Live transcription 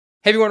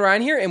Hey everyone,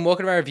 Ryan here, and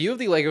welcome to my review of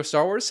the LEGO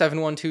Star Wars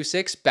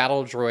 7126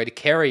 Battle Droid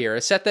Carrier, a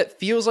set that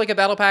feels like a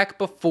battle pack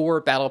before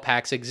battle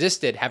packs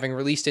existed, having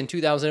released in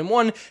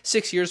 2001,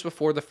 6 years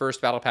before the first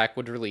battle pack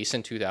would release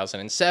in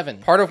 2007.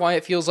 Part of why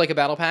it feels like a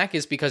battle pack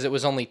is because it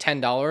was only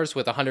 $10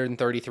 with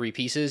 133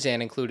 pieces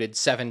and included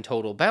 7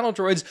 total battle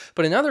droids,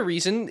 but another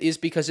reason is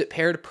because it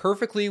paired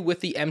perfectly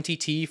with the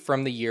MTT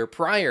from the year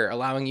prior,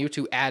 allowing you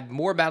to add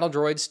more battle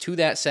droids to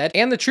that set,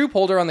 and the troop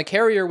holder on the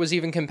carrier was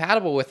even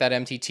compatible with that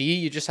MTT.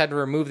 You just had to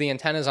remove the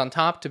antennas on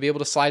top to be able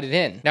to slide it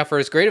in. Now, for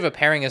as great of a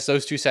pairing as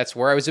those two sets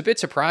were, I was a bit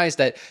surprised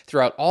that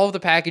throughout all of the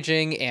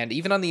packaging and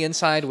even on the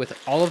inside with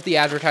all of the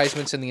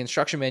advertisements in the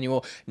instruction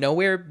manual,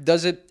 nowhere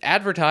does it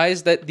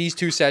advertise that these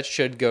two sets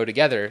should go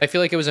together. I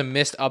feel like it was a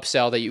missed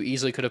upsell that you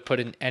easily could have put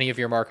in any of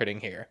your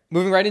marketing here.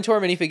 Moving right into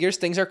our minifigures,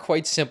 things are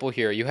quite simple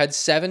here. You had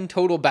 7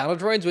 total battle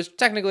droids, which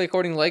technically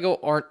according to LEGO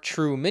aren't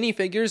true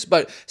minifigures,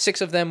 but 6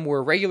 of them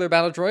were regular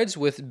battle droids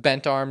with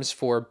bent arms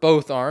for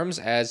both arms,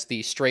 as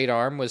the straight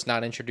arm was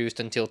not introduced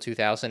until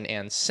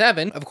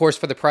 2007. Of course,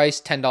 for the price,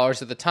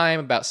 $10 at the time,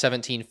 about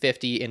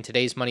 $17.50 in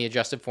today's money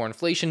adjusted for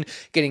inflation,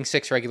 getting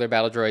 6 regular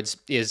battle droids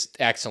is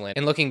excellent.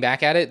 And looking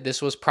back at it,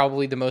 this was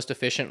probably the most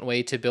efficient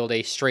way to build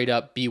a straight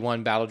up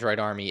B1 battle droid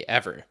army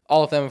ever.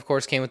 All of them, of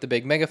course, came with the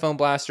big megaphone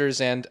blasters,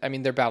 and I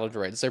mean, they're battle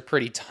droids. They're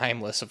pretty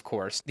timeless, of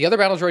course. The other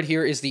battle droid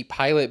here is the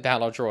pilot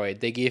battle droid.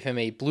 They gave him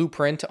a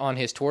blueprint on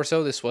his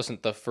torso. This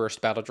wasn't the first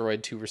battle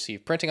droid to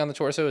receive printing on the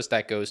torso, as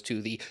that goes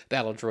to the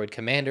battle droid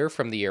commander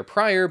from the year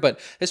prior, but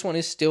this one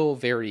is still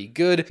very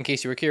good. In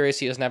case you were curious,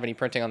 he doesn't have any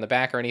printing on the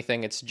back or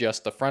anything. It's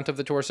just the front of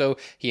the torso.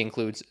 He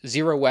includes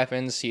 0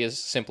 weapons. He is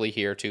simply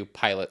here to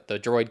pilot the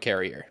droid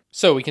carrier.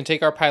 So we can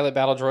take our pilot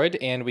battle droid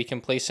and we can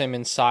place him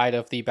inside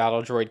of the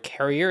battle droid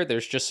carrier.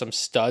 There's just some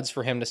studs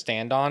for him to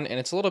stand on, and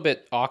it's a little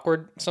bit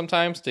awkward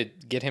sometimes to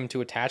get him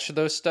to attach to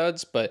those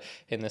studs, but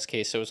in this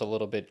case it was a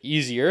little bit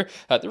easier.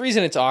 The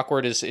reason it's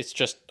awkward is it's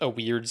just a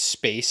weird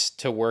space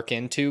to work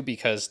into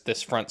because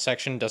this front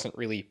section doesn't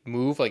really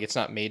move. Like, it's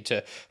not made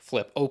to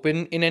flip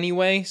open in any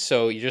way,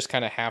 so you just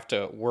kind of have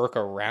to work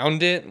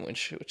around it,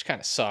 which kind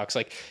of sucks.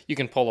 Like, you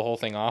can pull the whole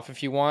thing off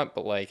if you want,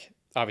 but like,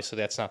 obviously,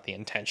 that's not the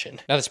intention.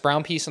 Now, this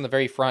brown piece on the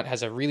very front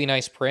has a really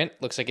nice print.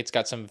 Looks like it's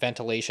got some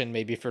ventilation,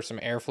 maybe for some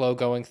airflow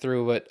going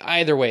through, but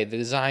either way, the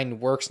design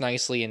works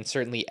nicely and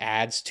certainly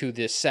adds to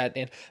this set.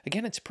 And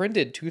again, it's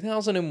printed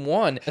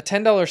 2001. A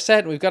 $10 set,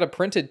 and we've got a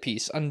printed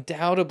piece.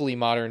 Undoubtedly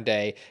modern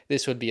day,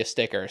 this would be a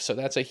sticker. So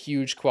that's a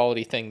huge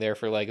quality thing there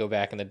for LEGO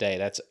back in the day.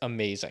 That's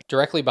amazing.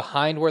 Directly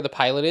behind where the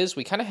pilot is,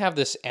 we kind of have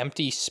this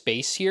empty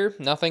space here.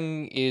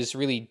 Nothing is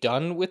really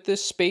done with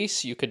this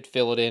space. You could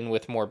fill it in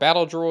with more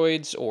battle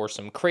droids or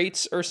some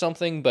crates or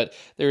something, but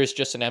there is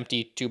just an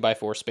empty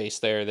 2x4 space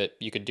there that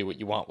you could do what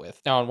you want with.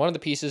 Now, on one of the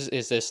pieces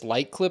is this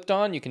light clipped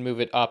on. You can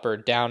move it up or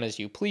down as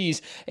you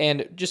please,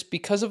 and just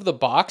because of the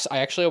box, I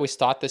actually always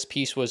thought this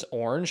piece was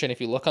orange, and if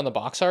you look on the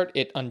box art,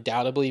 it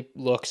undoubtedly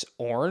looks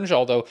orange,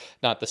 although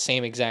not the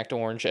same exact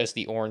orange as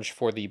the orange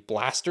for the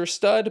blaster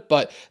stud,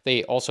 but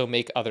they also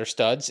make other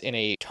studs in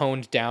a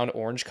toned down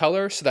orange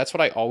color, so that's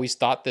what I always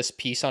thought this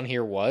piece on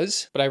here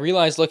was. But I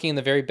realized looking in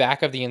the very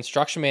back of the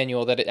instruction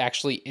manual that it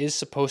actually is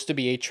supposed to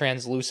be a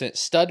translucent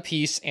stud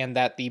piece, and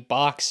that the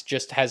box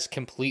just has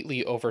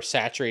completely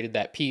oversaturated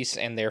that piece,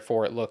 and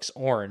therefore it looks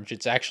orange.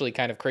 It's actually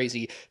kind of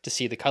crazy to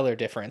see the color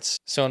difference.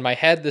 So in my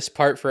head, this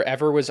part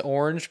forever was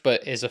orange,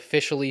 but is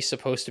officially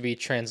supposed to be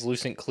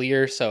translucent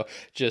clear, so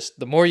just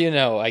the more you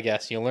know, I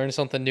guess. You learn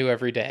something new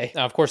every day.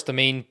 Now, of course, the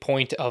main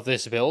point of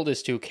this build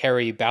is to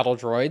carry battle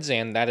droids,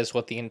 and that is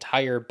what the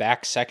entire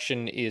back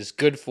section is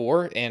good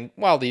for, and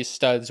while these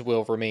studs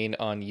will remain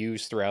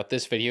unused throughout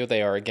this video,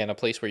 they are again a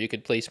place where you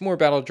could place more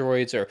battle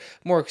droids or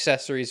more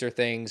accessories or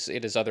things.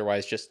 It is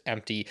otherwise just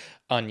empty,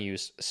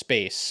 unused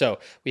space. So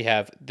we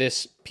have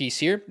this piece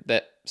here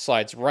that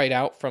slides right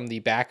out from the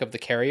back of the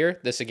carrier.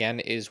 This again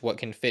is what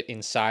can fit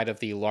inside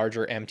of the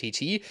larger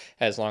MTT,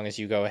 as long as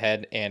you go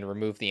ahead and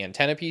remove the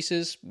antenna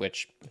pieces,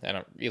 which I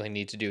don't really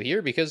need to do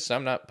here because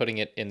I'm not putting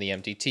it in the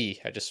MTT.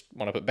 I just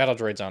want to put battle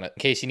droids on it. In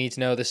case you need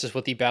to know, this is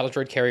what the battle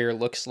droid carrier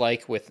looks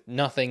like with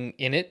nothing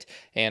in it,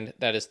 and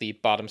that is the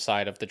bottom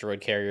side of the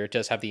droid carrier. It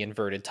does have the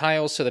inverted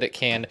tiles so that it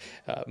can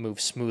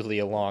move smoothly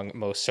along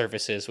most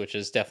surfaces, which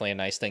is definitely a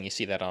nice thing. You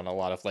see that on a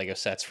lot of LEGO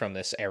sets from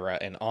this era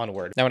and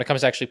onward. Now, when it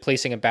comes to actually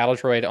placing a battle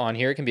droid on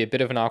here, it can be a bit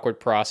of an awkward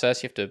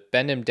process. You have to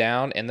bend him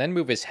down and then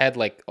move his head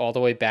like all the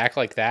way back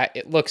like that.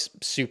 It looks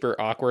super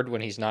awkward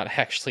when he's not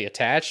actually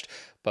attached,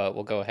 but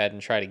we'll go ahead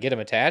and try to get him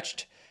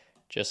attached.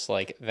 Just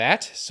like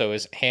that. So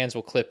his hands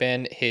will clip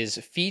in. His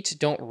feet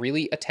don't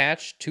really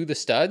attach to the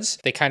studs.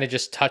 They kind of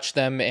just touch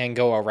them and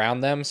go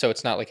around them. So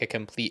it's not like a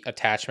complete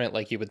attachment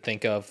like you would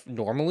think of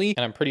normally.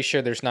 And I'm pretty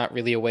sure there's not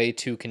really a way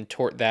to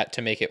contort that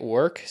to make it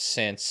work,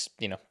 since,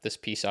 you know, this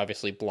piece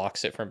obviously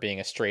blocks it from being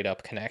a straight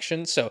up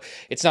connection. So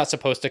it's not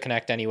supposed to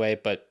connect anyway,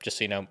 but just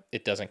so you know,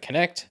 it doesn't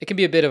connect. It can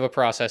be a bit of a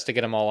process to get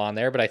them all on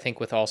there, but I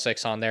think with all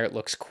 6 on there, it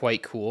looks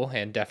quite cool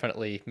and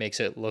definitely makes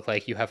it look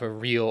like you have a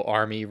real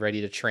army ready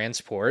to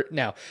transport.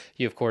 Now,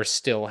 you of course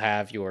still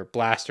have your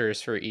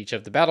blasters for each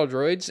of the battle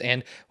droids,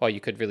 and while you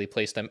could really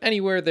place them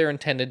anywhere, they're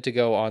intended to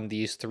go on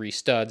these 3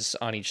 studs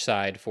on each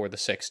side for the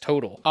 6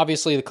 total.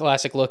 Obviously, the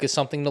classic look is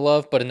something to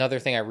love, but another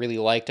thing I really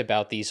liked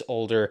about these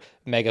older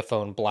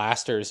Megaphone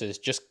blasters is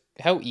just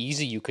how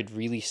easy you could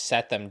really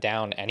set them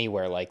down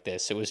anywhere like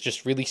this. It was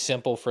just really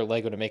simple for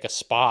LEGO to make a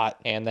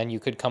spot, and then you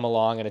could come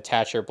along and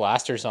attach your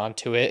blasters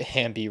onto it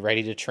and be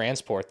ready to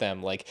transport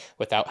them, like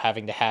without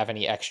having to have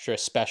any extra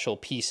special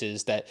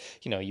pieces that,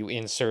 you know, you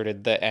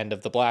inserted the end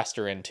of the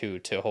blaster into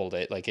to hold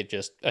it. Like, it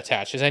just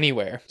attaches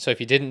anywhere. So if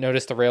you didn't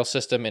notice the rail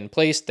system in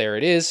place, there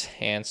it is.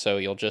 And so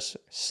you'll just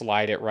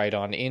slide it right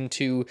on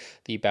into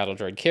the battle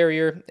droid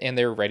carrier, and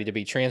they're ready to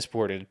be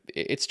transported.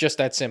 It's just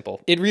that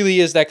simple. It really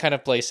is that kind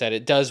of playset.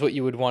 It does what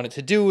you would want it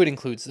to do. It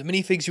includes the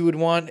minifigs you would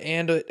want,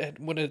 and at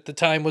what at the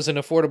time was an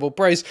affordable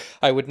price.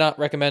 I would not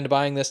recommend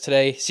buying this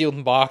today. Sealed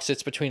in box,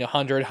 it's between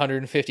 $100,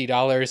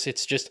 $150.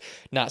 It's just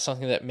not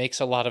something that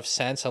makes a lot of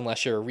sense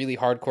unless you're a really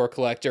hardcore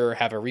collector or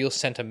have a real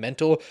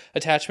sentimental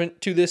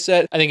attachment to this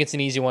set. I think it's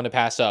an easy one to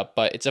pass up,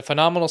 but it's a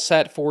phenomenal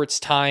set for its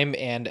time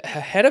and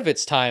ahead of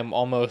its time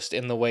almost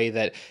in the way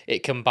that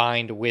it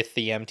combined with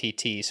the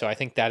MTT. So I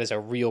think that is a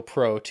real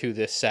pro to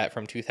this set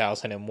from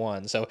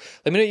 2001. So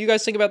let me know what you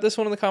guys think about this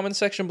one in the comments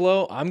section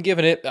below. I'm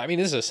giving it, I mean,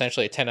 this is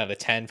essentially a 10 out of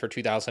 10 for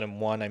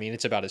 2001. I mean,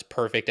 it's about as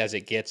perfect as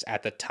it gets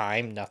at the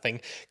time.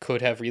 Nothing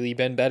could have really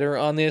been better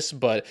on this,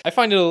 but I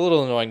find it a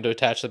little annoying to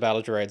attach the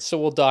battle droids, so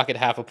we'll dock it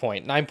half a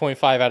point.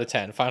 9.5 out of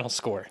 10, final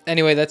score.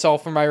 Anyway, that's all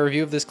for my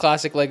review of this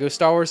classic LEGO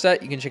Star Wars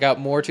set. You can check out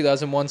more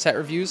 2001 set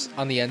reviews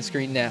on the end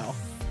screen now.